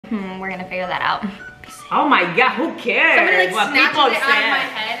we're gonna figure that out. Oh my God, who cares? Somebody like what snatched people it said. out of my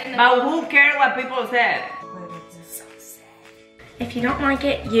head. And But who cares what people said? so sad. If you don't like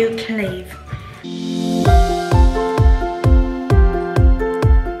it, you can leave.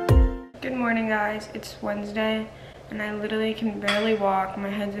 Good morning, guys. It's Wednesday, and I literally can barely walk. My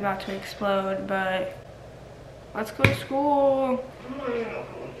head's about to explode, but let's go to school. I'm not even know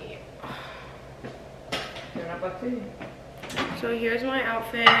who to eat. So here's my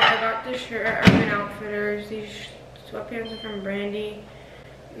outfit. I got this shirt at Urban Outfitters. These sweatpants are from Brandy.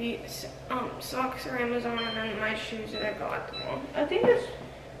 These socks are Amazon, and then my shoes that I got at the mall. I think this,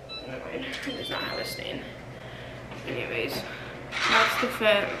 never mind, it does not have a stain. Anyways, that's the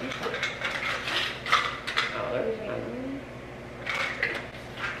fit. Oh, there's another one.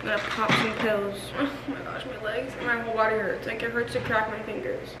 I'm gonna pop some pills. Oh my gosh, my legs and my whole body hurts. Like, it hurts to crack my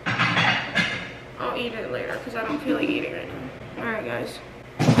fingers. I'll eat it later because I don't feel like eating right now. Alright, guys.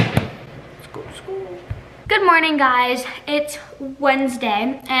 Let's go to school. Good morning, guys. It's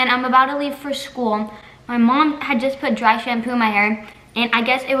Wednesday, and I'm about to leave for school. My mom had just put dry shampoo in my hair, and I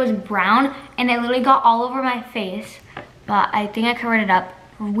guess it was brown, and it literally got all over my face, but I think I covered it up.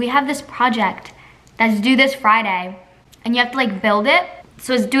 We have this project that's due this Friday, and you have to like build it,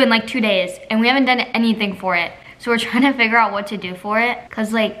 so it's due in like 2 days, and we haven't done anything for it. So we're trying to figure out what to do for it,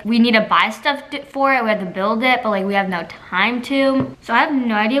 cause like we need to buy stuff for it, we have to build it, but like we have no time to. So I have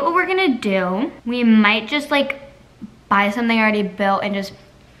no idea what we're gonna do. We might just like buy something already built and just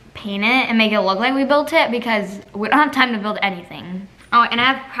paint it and make it look like we built it, because we don't have time to build anything. Oh, and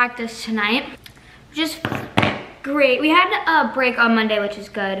I have practice tonight, which is great. We had a break on Monday, which is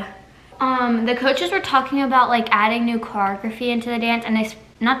good. The coaches were talking about like adding new choreography into the dance, and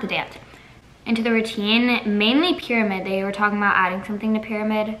into the routine, mainly pyramid. They were talking about adding something to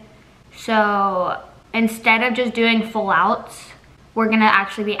pyramid. So instead of just doing full outs, we're gonna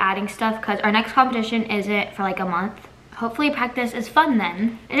actually be adding stuff, because our next competition isn't for like a month. Hopefully practice is fun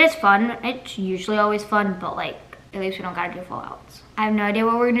then. It is fun, it's usually always fun, but like at least we don't gotta do full outs. I have no idea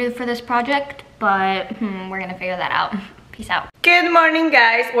what we're gonna do for this project, but we're gonna figure that out. Peace out. Good morning,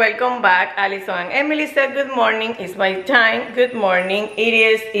 guys. Welcome back. Allison and Emily said good morning. It's my time. Good morning. It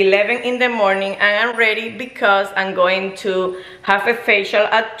is 11 in the morning, and I'm ready because I'm going to have a facial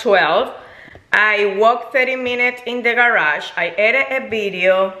at 12. I walked 30 minutes in the garage. I edited a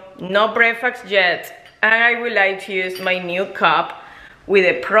video, no breakfast yet, and I would like to use my new cup with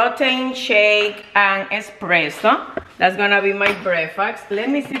a protein shake and espresso. That's gonna be my breakfast. Let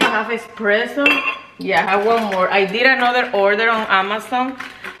me see if I have espresso. Yeah, I have one more. I did another order on Amazon,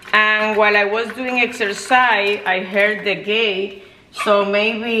 and while I was doing exercise, I heard the gate, so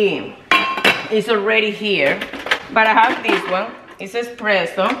maybe it's already here. But I have this one. It's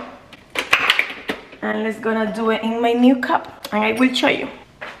espresso, and let's gonna do it in my new cup, and I will show you.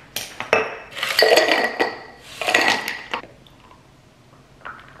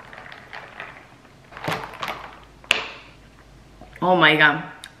 Oh my God,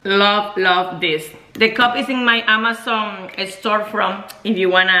 love this. The cup is in my Amazon storefront if you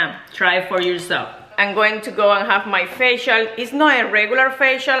wanna try it for yourself. I'm going to go and have my facial. It's not a regular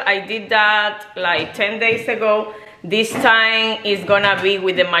facial. I did that like 10 days ago. This time it's gonna be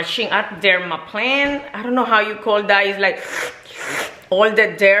with the machine at Dermaplane. I don't know how you call that. It's like all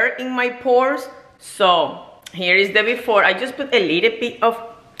the dirt in my pores. So here is the before. I just put a little bit of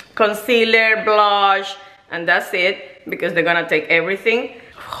concealer, blush, and that's it, because they're gonna take everything.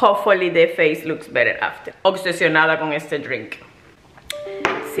 Hopefully the face looks better after. Obsesionada con este drink.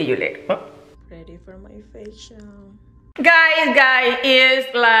 See you later. Oh. Ready for my facial. Guys,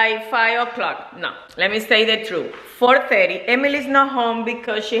 it's like 5 o'clock. No, let me say the truth. 4:30. Emily's not home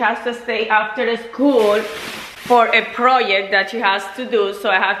because she has to stay after school for a project that she has to do. So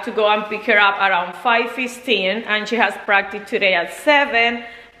I have to go and pick her up around 5:15, and she has practice today at 7.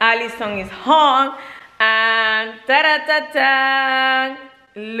 Allison is home, and ta-da-ta-ta!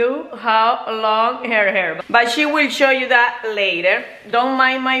 Look how long her hair. But she will show you that later. Don't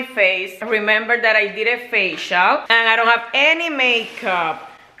mind my face. Remember that I did a facial and I don't have any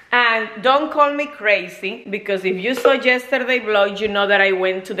makeup. And don't call me crazy, because if you saw yesterday's vlog, you know that I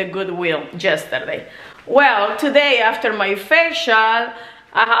went to the Goodwill yesterday. Well, today after my facial,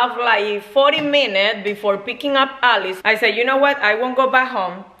 I have like 40 minutes before picking up Alice. I said, you know what? I won't go back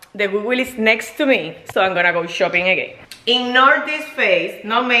home. The Goodwill is next to me, so I'm gonna go shopping again. Ignore this face,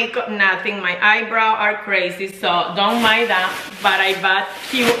 no makeup, nothing. My eyebrows are crazy, so don't mind that. But I bought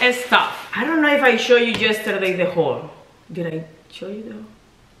cute stuff. I don't know if I showed you yesterday the haul. Did I show you the haul?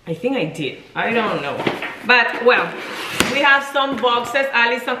 I think I did. I don't know. But, well, we have some boxes.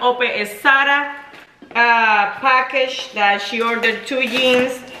 Allison opened a Zara package that she ordered 2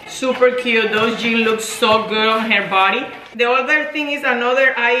 jeans. Super cute. Those jeans look so good on her body. The other thing is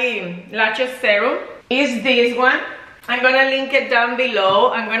another lashes serum. Is this one. I'm gonna link it down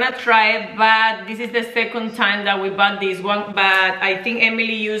below. I'm gonna try it, but this is the second time that we bought this one. But I think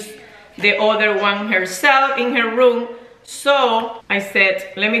Emily used the other one herself in her room. So I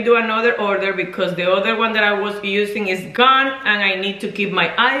said, let me do another order because the other one that I was using is gone and I need to keep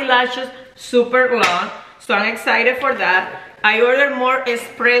my eyelashes super long. So I'm excited for that. I ordered more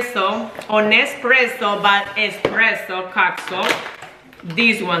espresso, or Nespresso, but espresso capsule.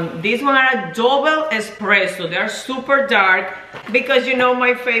 These one are a double espresso. They're super dark because you know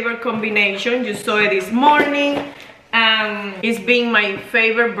my favorite combination. You saw it this morning. It's been my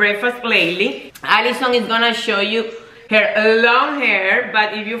favorite breakfast lately. Allison is gonna show you her long hair,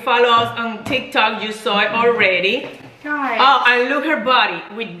 but if you follow us on TikTok, you saw it already. Guys. Oh, and look her body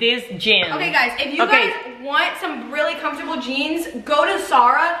with this jeans. Okay, guys, if you guys want some really comfortable jeans, go to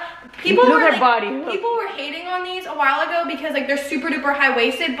Zara. People were hating on these a while ago because like they're super duper high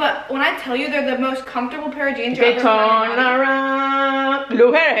waisted, but when I tell you they're the most comfortable pair of jeans you're ever turn around.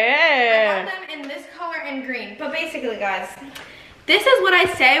 Look her hair. I got them in this color and green. But basically, guys, this is what I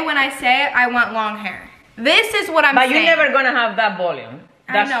say when I say I want long hair. This is what I'm saying. But you're never gonna have that volume.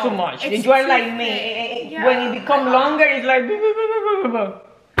 That's too much. You are like me. Yeah, when it becomes longer, it's like.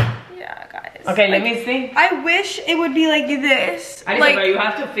 Yeah, guys. Okay, let me see. I wish it would be like this. Like, but you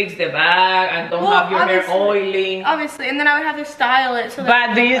have to fix the back and don't have your hair oily. Obviously, and then I would have to style it. So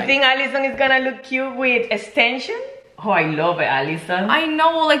but do you think Allison is gonna look cute with extension? Oh, I love it, Allison. I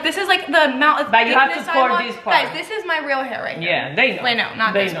know, like this is like the amount of. But you have to core this part. Guys, this is my real hair right here. Yeah, they know. Wait, no,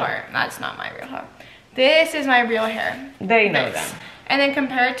 not this part. That's not my real hair. This is my real hair. They know that. And then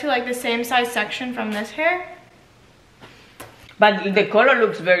compare it to like the same size section from this hair. But the color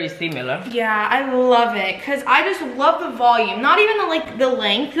looks very similar. Yeah, I love it because I just love the volume. Not even the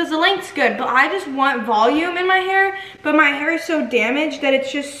length, because the length's good, but I just want volume in my hair. But my hair is so damaged that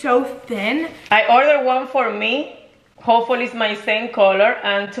it's just so thin. I ordered one for me. Hopefully it's my same color,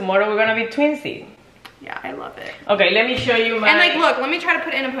 and tomorrow we're gonna be twinsy. Yeah, I love it. Okay, let me show you my... And like, look, let me try to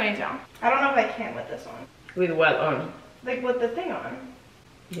put it in a ponytail. I don't know if I can with this on. With what on? Like with the thing on.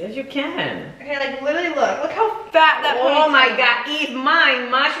 Yes, you can. Okay, like literally look how fat that ponytail is. Oh my God, if mine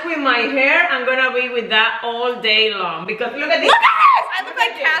match with my hair, I'm gonna be with that all day long. Because look at this. Look at this! I look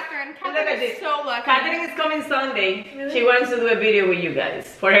like Catherine. Catherine is so lucky. Catherine is coming Sunday. Really? She wants to do a video with you guys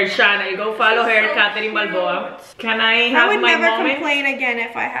for her channel. Go follow her, so Catherine Balboa. Can I have my moment? I would never complain again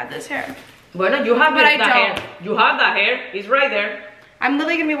if I had this hair. Bueno, you have that hair. You have that hair. It's right there. I'm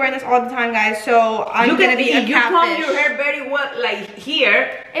literally gonna be wearing this all the time, guys. So I'm gonna be a catfish. You comb your hair very well, like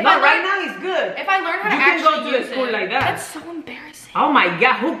here. But right now it's good. If I learn how to actually use it, you can go to a school like that. That's so embarrassing. Oh my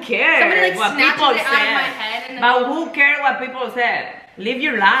God, who cares? Somebody like what snatches people it said. out of my head. And but who cares what people said? Live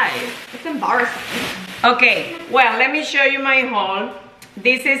your life. It's embarrassing. Okay, well, let me show you my haul.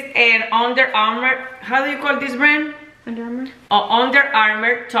 This is an Under Armour. How do you call this brand? Under Armour? Under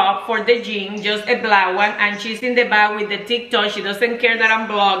Armour top for the gym, just a black one, and she's in the back with the TikTok. She doesn't care that I'm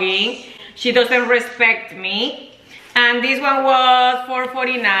vlogging. She doesn't respect me. And this one was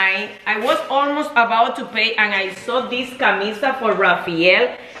 $4.49. I was almost about to pay, and I saw this camisa for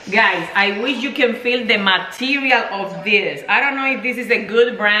Rafael. Guys, I wish you can feel the material of this. I don't know if this is a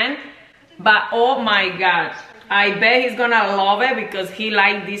good brand, but oh my God. I bet he's gonna love it because he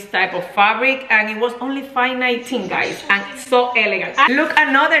liked this type of fabric, and it was only $5.19, guys, and so elegant. Look,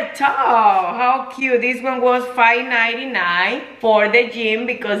 another top. How cute. This one was $5.99 for the gym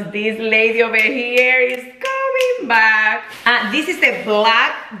because this lady over here is coming back. This is a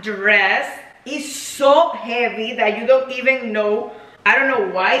black dress. It's so heavy that you don't even know. I don't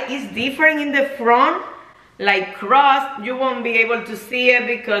know why. It's different in the front, like crossed. You won't be able to see it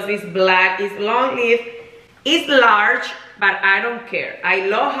because it's black. It's long sleeve. It's large, but I don't care. I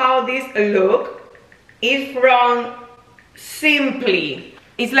love how this look. It's from Simply.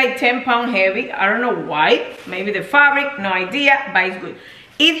 It's like 10 pounds heavy. I don't know why. Maybe the fabric, no idea, but it's good.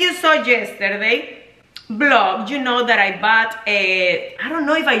 If you saw yesterday vlog, you know that I bought a, I don't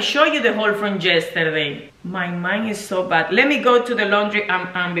know if I show you the haul from yesterday. My mind is so bad. Let me go to the laundry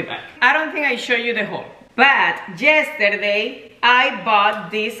and be back. I don't think I show you the haul. But yesterday, I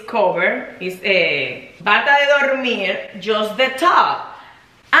bought this cover. It's a bata de dormir, just the top.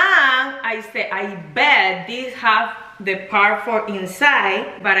 And I said, I bet this have the part for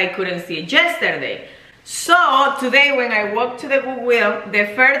inside, but I couldn't see it yesterday. So today when I walked to the Goodwill,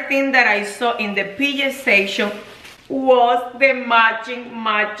 the first thing that I saw in the PJ section was the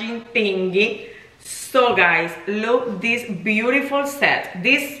matching thingy. So guys, look this beautiful set.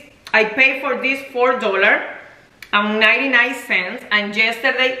 This I paid for this $4, $99 and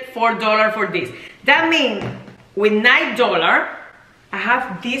yesterday $4 for this. That means with $9 I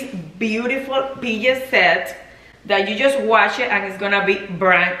have this beautiful PJ set that you just wash it and it's gonna be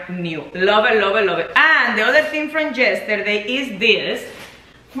brand new. Love it, love it, love it. And the other thing from yesterday is this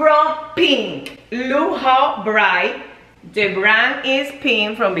from Pink. Look how bright. The brand is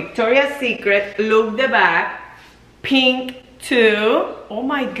Pink from Victoria's Secret. Look the back. Pink too. Oh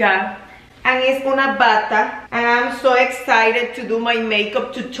my god. And it's una bata. And I'm so excited to do my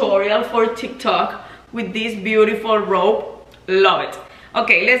makeup tutorial for TikTok with this beautiful robe. Love it.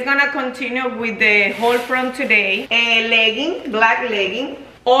 Okay, let's gonna continue with the haul from today. A legging, black legging,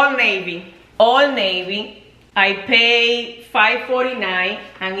 all navy. All navy. I pay $5.49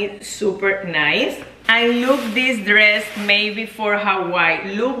 and it's super nice. And look this dress maybe for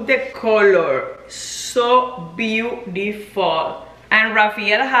Hawaii. Look the color. So beautiful. And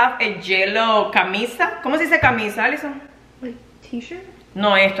Rafael have a yellow camisa. ¿Cómo se dice camisa, Alison? Like t-shirt?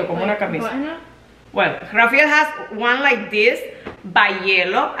 No, esto, como una camisa. Button-up? Well, Rafael has one like this by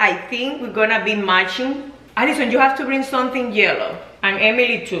yellow. I think we're gonna be matching. Alison, you have to bring something yellow. And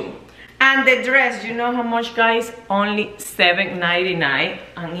Emily too. And the dress, you know how much, guys? Only $7.99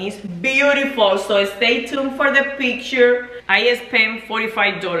 and it's beautiful. So stay tuned for the picture. I spent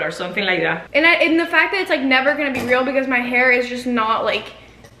 $45, something like that. And the fact that it's like never gonna be real because my hair is just not like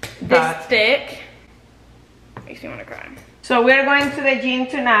this thick makes me want to cry. So we're going to the gym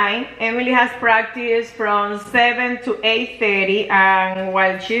tonight. Emily has practice from 7 to 8:30, and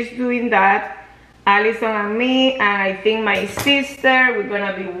while she's doing that, Alison and me, and I think my sister, we're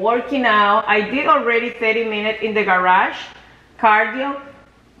gonna be working out. I did already 30 minutes in the garage, cardio,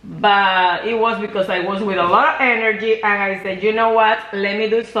 but it was because I was with a lot of energy and I said, you know what, let me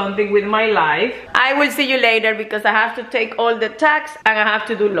do something with my life. I will see you later because I have to take all the tags and I have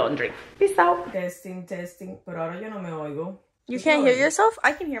to do laundry. Peace out. Testing, testing, pero ahora yo no me oigo. You can't hear yourself?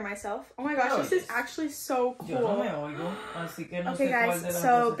 I can hear myself. Oh my gosh, this is actually so cool. Yo no me oigo, así que no okay sé cuál guys, de las so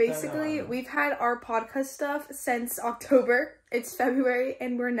dos está basically grabando. we've had our podcast stuff since October. It's February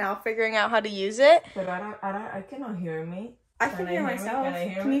and we're now figuring out how to use it. Pero ahora I cannot hear me. I can hear myself.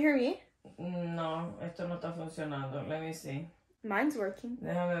 Can you hear me? No, esto no está funcionando. Let me see. Mine's working.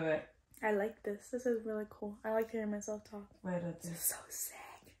 Déjame ver. I like this. This is really cool. I like hearing myself talk. Espérate. This is so sick.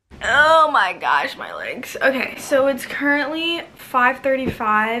 Oh my gosh, my legs. Okay, so it's currently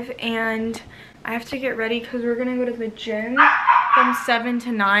 5:35 and I have to get ready because we're gonna go to the gym from 7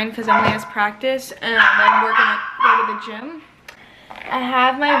 to 9 because Emily has practice, and then we're gonna go to the gym. I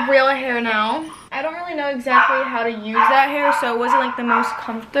have my real hair now. I don't really know exactly how to use that hair, so it wasn't like the most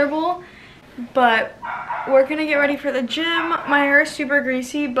comfortable, but we're gonna get ready for the gym. My hair is super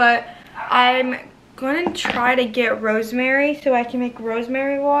greasy, but I'm gonna try to get rosemary so I can make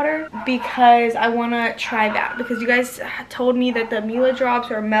rosemary water because I want to try that, because you guys told me that the Mila drops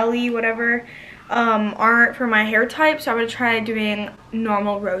or Melly whatever aren't for my hair type, so I'm gonna try doing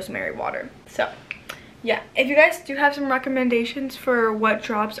normal rosemary water. So yeah, if you guys do have some recommendations for what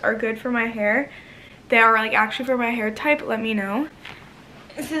drops are good for my hair that are like actually for my hair type, let me know.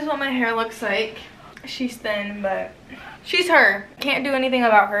 This is what my hair looks like. She's thin, but she's her. Can't do anything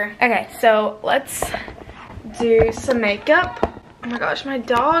about her. Okay, so let's do some makeup. Oh my gosh, my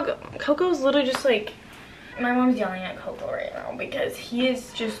dog, Coco's literally just like, my mom's yelling at Coco right now because he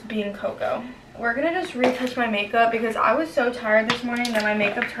is just being Coco. We're gonna just retouch my makeup because I was so tired this morning that my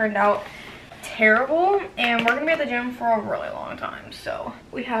makeup turned out terrible, and we're gonna be at the gym for a really long time, so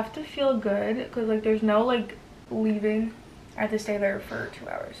we have to feel good because like there's no like leaving. I have to stay there for 2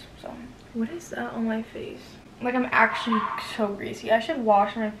 hours. So what is that on my face? Like I'm actually so greasy. I should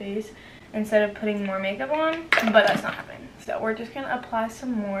wash my face instead of putting more makeup on, but that's not happening. So we're just gonna apply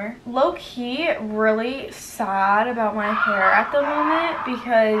some more. Low-key really sad about my hair at the moment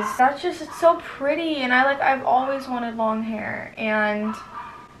because that's just, it's so pretty, and I've always wanted long hair, and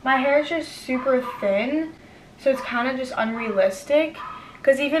my hair is just super thin, so it's kind of just unrealistic.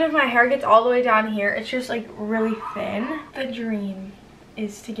 Because even if my hair gets all the way down here, it's just like really thin. The dream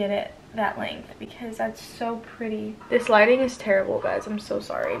is to get it that length because that's so pretty. This lighting is terrible, guys. I'm so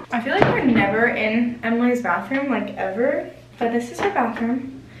sorry. I feel like we're never in Emily's bathroom, like ever. But this is her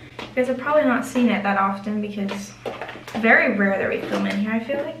bathroom. You guys have probably not seen it that often because it's very rare that we film in here, I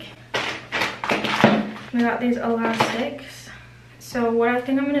feel like. We got these elastics. So what I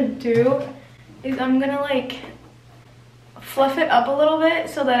think I'm gonna do is I'm gonna like fluff it up a little bit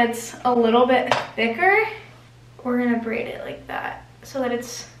so that it's a little bit thicker. We're gonna braid it like that so that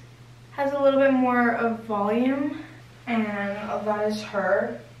it's has a little bit more of volume, and that is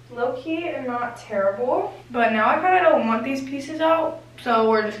her. Low-key and not terrible, but now I kind of don't want these pieces out, so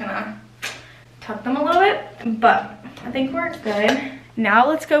we're just gonna tuck them a little bit, but I think we're good. Now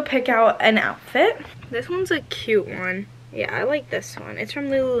let's go pick out an outfit. This one's a cute one. Yeah, I like this one. It's from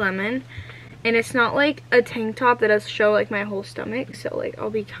Lululemon, and it's not like a tank top that does show like my whole stomach, so like I'll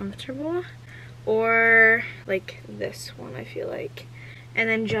be comfortable. Or like this one, I feel like. And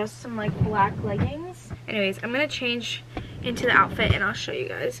then just some like black leggings. Anyways, I'm gonna change into the outfit and I'll show you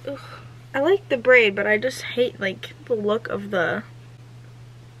guys. Ugh. I like the braid, but I just hate like the look of the...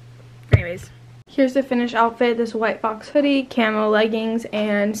 Anyways. Here's the finished outfit. This white fox hoodie, camo leggings,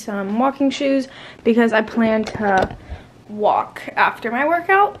 and some walking shoes because I plan to walk after my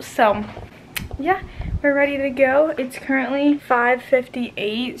workout. So yeah, we're ready to go. It's currently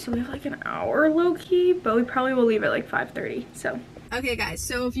 5:58, so we have like an hour low-key, but we probably will leave at like 5:30. So okay guys,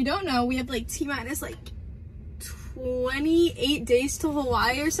 so if you don't know, we have like T-minus like 28 days to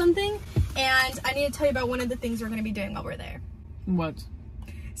Hawaii or something, and I need to tell you about one of the things we're going to be doing while we're there. What?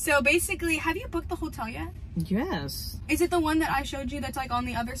 So basically, have you booked the hotel yet? Yes. Is it the one that I showed you that's like on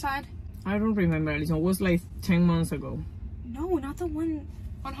the other side? I don't remember, Alison. It was like 10 months ago. No, not the one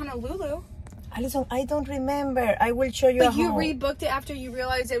on Honolulu. Alison, I don't remember. I will show you. But you rebooked it after you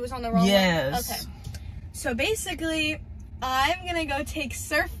realized it was on the wrong one? Yes. Okay. So basically, I'm gonna go take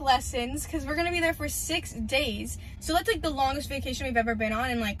surf lessons because we're gonna be there for 6 days. So that's like the longest vacation we've ever been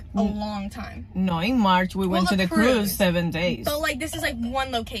on in like a long time. No, in March we went to the cruise 7 days. But like this is like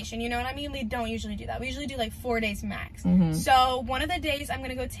one location, you know what I mean? We don't usually do that. We usually do like 4 days max. So one of the days I'm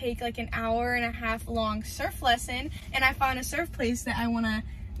gonna go take like an hour-and-a-half long surf lesson, and I found a surf place that I wanna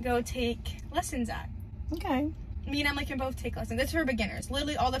go take lessons at. Okay. Me and Emily can both take lessons. It's for beginners.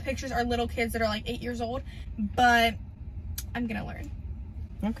 Literally all the pictures are little kids that are like 8 years old, but I'm gonna learn.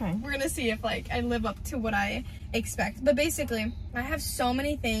 Okay. We're gonna see if like I live up to what I expect. But basically, I have so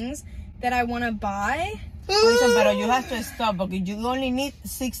many things that I wanna buy. Listen, but you have to stop because you only need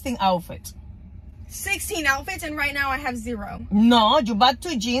 16 outfits. 16 outfits, and right now I have 0. No, you bought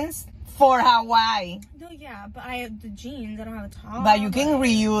 2 jeans for Hawaii. No, yeah, but I have the jeans. I don't have a top. But you can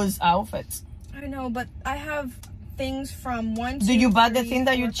reuse outfits. I know, but I have things from 1, 2, Do you buy the 3, thing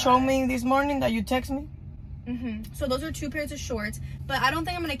that 4, you showed 5. me this morning that you text me? So those are 2 pairs of shorts, but I don't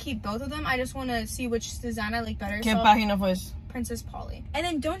think I'm gonna keep both of them. I just want to see which design I like better. ¿Qué So, página fue eso? Princess Polly. And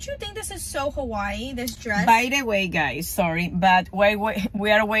then don't you think this is so Hawaii, this dress? By the way, guys, sorry, but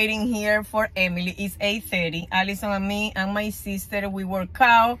we are waiting here for Emily. It's 8:30. Alison and me and my sister, we work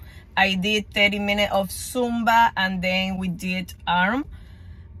out. I did 30 minutes of Zumba, and then we did arm,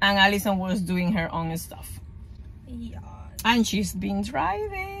 and Alison was doing her own stuff. Yeah. And she's been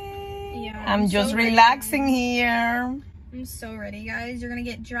driving. Yeah. I'm just relaxing here. I'm so ready, guys. You're gonna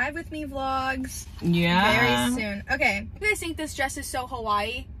get drive with me vlogs Yeah. very soon. Okay. You guys think this dress is so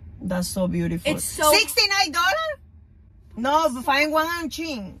Hawaii? That's so beautiful. It's so $69? No, find one on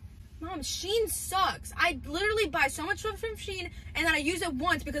Shein. Mom, Shein sucks. I literally buy so much stuff from Shein and then I use it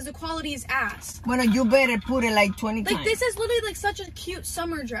once because the quality is ass. Bueno, you better put it like 20 Like times. this is literally like such a cute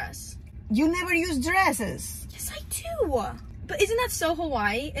summer dress. You never use dresses. Yes, I do. But isn't that so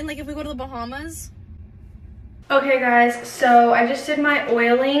Hawaii? And like if we go to the Bahamas? Okay guys, so I just did my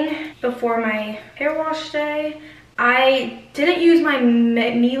oiling before my hair wash day. I didn't use my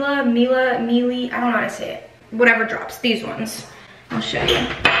Mealy, I don't know how to say it. Whatever drops, these ones. I'll show you.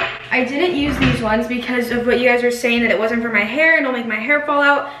 I didn't use these ones because of what you guys were saying that it wasn't for my hair and it'll make my hair fall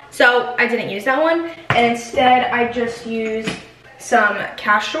out. So I didn't use that one. And instead I just used some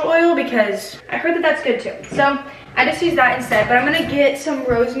castor oil because I heard that that's good too. So I just used that instead, but I'm gonna get some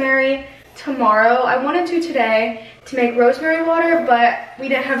rosemary tomorrow. I wanted to today to make rosemary water, but we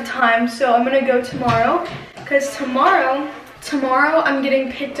didn't have time, so I'm gonna go tomorrow because tomorrow I'm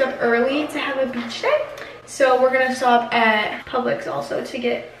getting picked up early to have a beach day. So we're gonna stop at Publix also to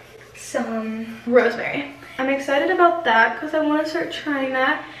get some rosemary. I'm excited about that because I want to start trying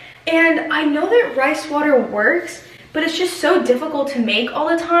that. And I know that rice water works, but it's just so difficult to make all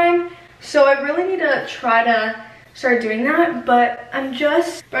the time. So I really need to try to start doing that, but I'm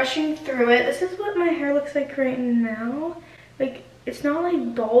just brushing through it. This is what my hair looks like right now. Like, it's not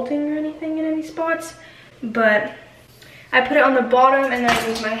like balding or anything in any spots, but I put it on the bottom and then I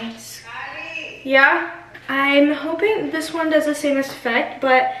use my... Yeah? I'm hoping this one does the same effect,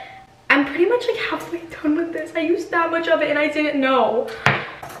 but I'm pretty much like halfway done with this. I used that much of it and I didn't know.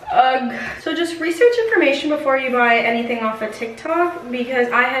 So just research information before you buy anything off of TikTok because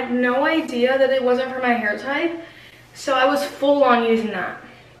I had no idea that it wasn't for my hair type. So I was full on using that.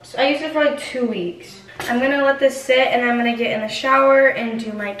 So I used it for like 2 weeks. I'm gonna let this sit and I'm gonna get in the shower and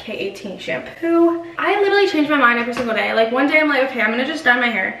do my K18 shampoo. I literally change my mind every single day. Like one day I'm like, okay, I'm gonna just dye my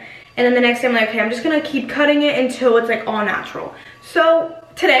hair. And then the next day I'm like, okay, I'm just gonna keep cutting it until it's like all natural. So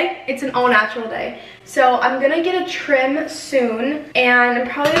today it's an all natural day. So I'm gonna get a trim soon, and I'm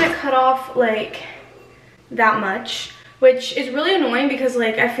probably gonna cut off like that much, which is really annoying because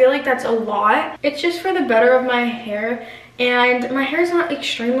like I feel like that's a lot. It's just for the better of my hair, and my hair is not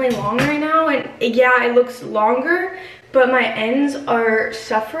extremely long right now, and yeah, it looks longer, but my ends are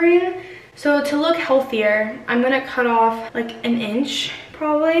suffering. So to look healthier, I'm gonna cut off like an inch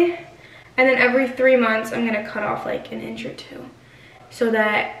probably, and then every 3 months I'm gonna cut off like an inch or 2, so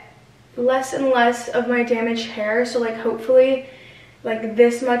that less and less of my damaged hair. So like hopefully like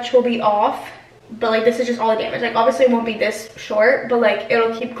this much will be off, but like this is just all the damage. Like obviously it won't be this short, but like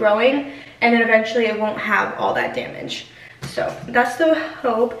it'll keep growing, and then eventually it won't have all that damage. So that's the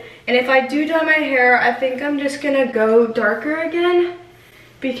hope. And if I do dye my hair, I think I'm just gonna go darker again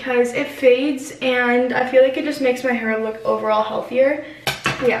because it fades, and I feel like it just makes my hair look overall healthier.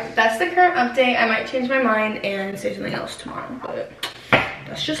 Yeah, that's the current update. I might change my mind and say something else tomorrow, but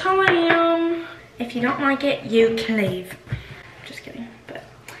that's just how I am. If you don't like it, you can leave. Just kidding. But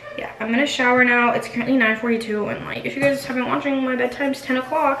yeah, I'm gonna shower now. It's currently 9:42, and like if you guys haven't been watching, my bedtime's 10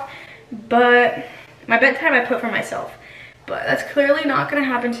 o'clock, but my bedtime I put for myself. But that's clearly not gonna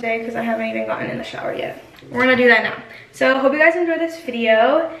happen today because I haven't even gotten in the shower yet. We're gonna do that now. So hope you guys enjoyed this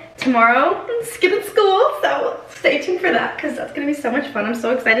video. Tomorrow I'm skipping school, so stay tuned for that because that's gonna be so much fun. I'm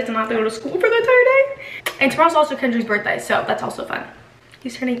so excited to not have to go to school for the entire day. And tomorrow's also Kendrick's birthday, so that's also fun.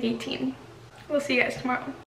 He's turning 18. We'll see you guys tomorrow.